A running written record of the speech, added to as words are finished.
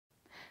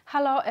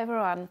Hello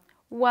everyone,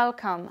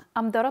 welcome.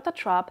 I'm Dorota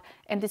Trupp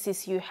and this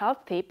is your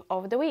health tip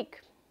of the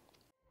week.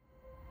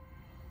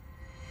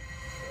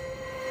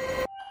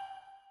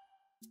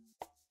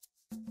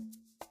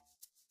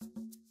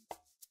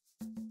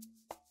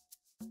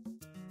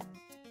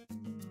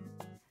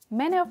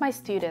 Many of my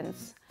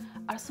students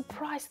are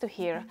surprised to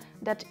hear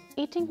that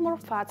eating more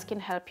fats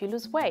can help you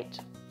lose weight.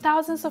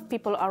 Thousands of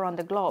people around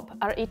the globe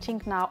are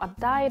eating now a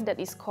diet that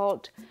is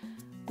called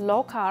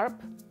low carb,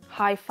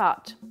 high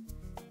fat.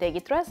 They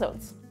get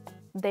results.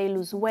 They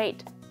lose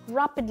weight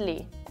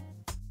rapidly.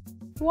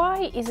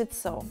 Why is it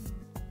so?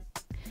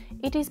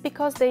 It is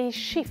because they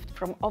shift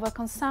from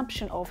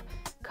overconsumption of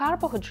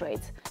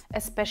carbohydrates,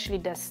 especially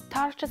the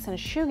starches and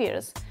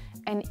sugars,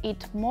 and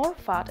eat more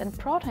fat and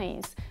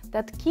proteins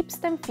that keeps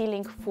them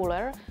feeling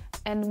fuller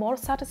and more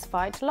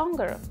satisfied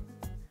longer.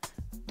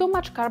 Too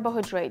much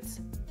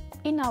carbohydrates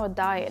in our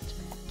diet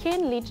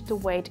can lead to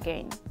weight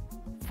gain.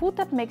 Food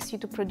that makes you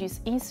to produce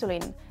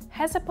insulin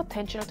has a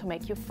potential to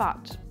make you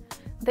fat.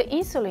 The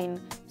insulin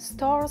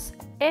stores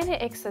any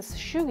excess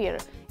sugar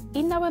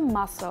in our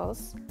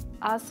muscles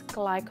as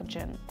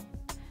glycogen.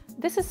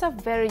 This is a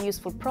very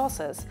useful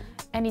process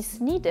and is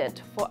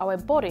needed for our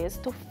bodies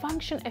to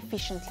function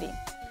efficiently.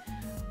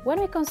 When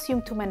we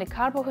consume too many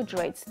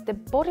carbohydrates, the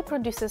body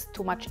produces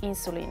too much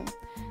insulin.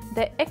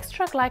 The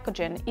extra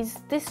glycogen is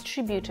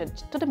distributed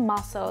to the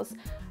muscles,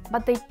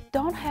 but they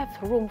don't have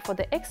room for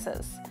the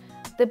excess.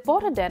 The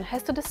body then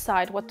has to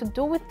decide what to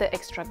do with the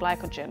extra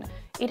glycogen.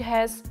 It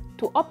has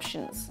two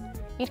options.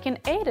 It can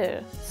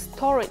either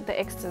store the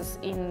excess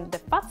in the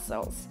fat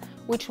cells,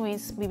 which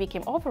means we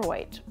become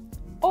overweight,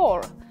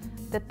 or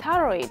the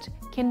thyroid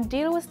can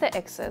deal with the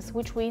excess,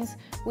 which means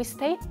we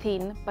stay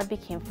thin but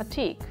become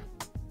fatigued.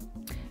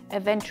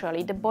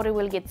 Eventually, the body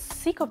will get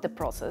sick of the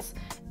process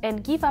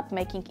and give up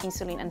making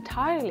insulin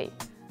entirely.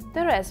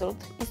 The result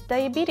is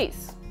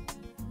diabetes.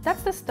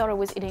 That's the story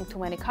with eating too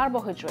many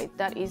carbohydrates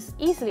that is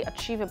easily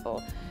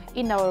achievable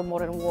in our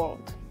modern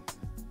world.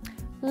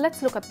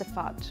 Let's look at the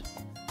fat.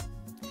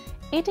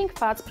 Eating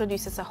fats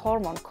produces a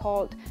hormone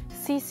called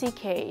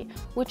CCK,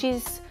 which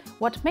is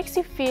what makes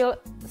you feel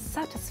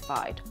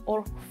satisfied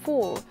or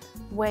full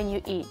when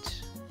you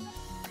eat.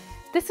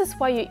 This is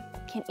why you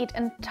can eat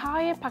an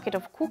entire packet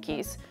of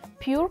cookies,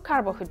 pure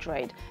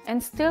carbohydrate,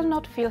 and still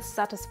not feel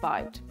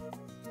satisfied.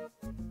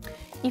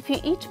 If you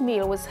eat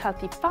meal with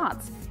healthy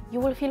fats, you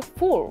will feel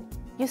full.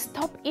 You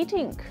stop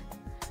eating.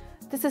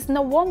 This is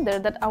no wonder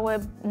that our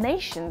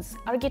nations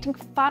are getting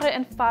fatter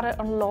and fatter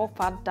on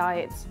low-fat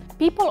diets.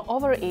 People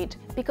overeat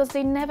because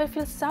they never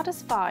feel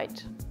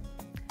satisfied.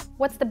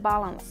 What's the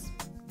balance?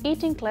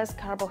 Eating less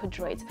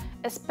carbohydrates,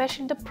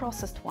 especially the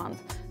processed ones,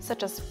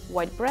 such as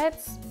white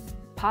breads,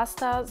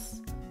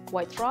 pastas,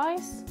 white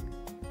rice,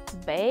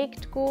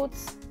 baked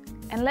goods,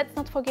 and let's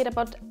not forget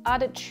about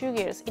added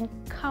sugars in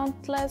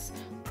countless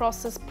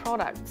processed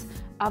products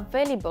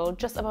available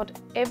just about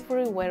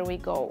everywhere we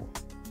go.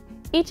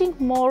 Eating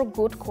more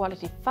good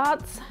quality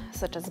fats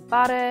such as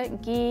butter,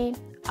 ghee,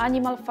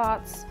 animal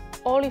fats,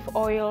 olive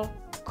oil,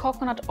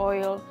 coconut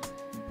oil,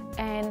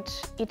 and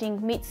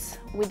eating meats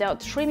without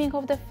trimming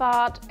of the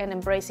fat and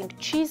embracing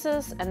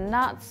cheeses and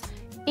nuts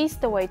is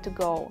the way to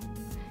go.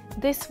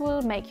 This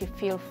will make you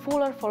feel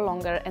fuller for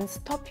longer and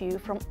stop you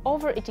from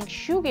overeating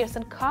sugars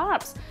and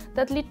carbs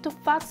that lead to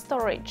fat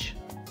storage.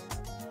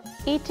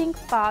 Eating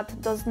fat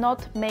does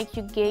not make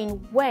you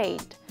gain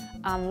weight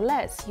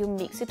unless you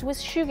mix it with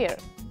sugar.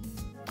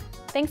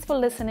 Thanks for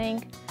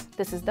listening.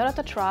 This is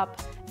Dorota Trupp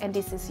and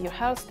this is your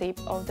health tip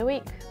of the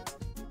week.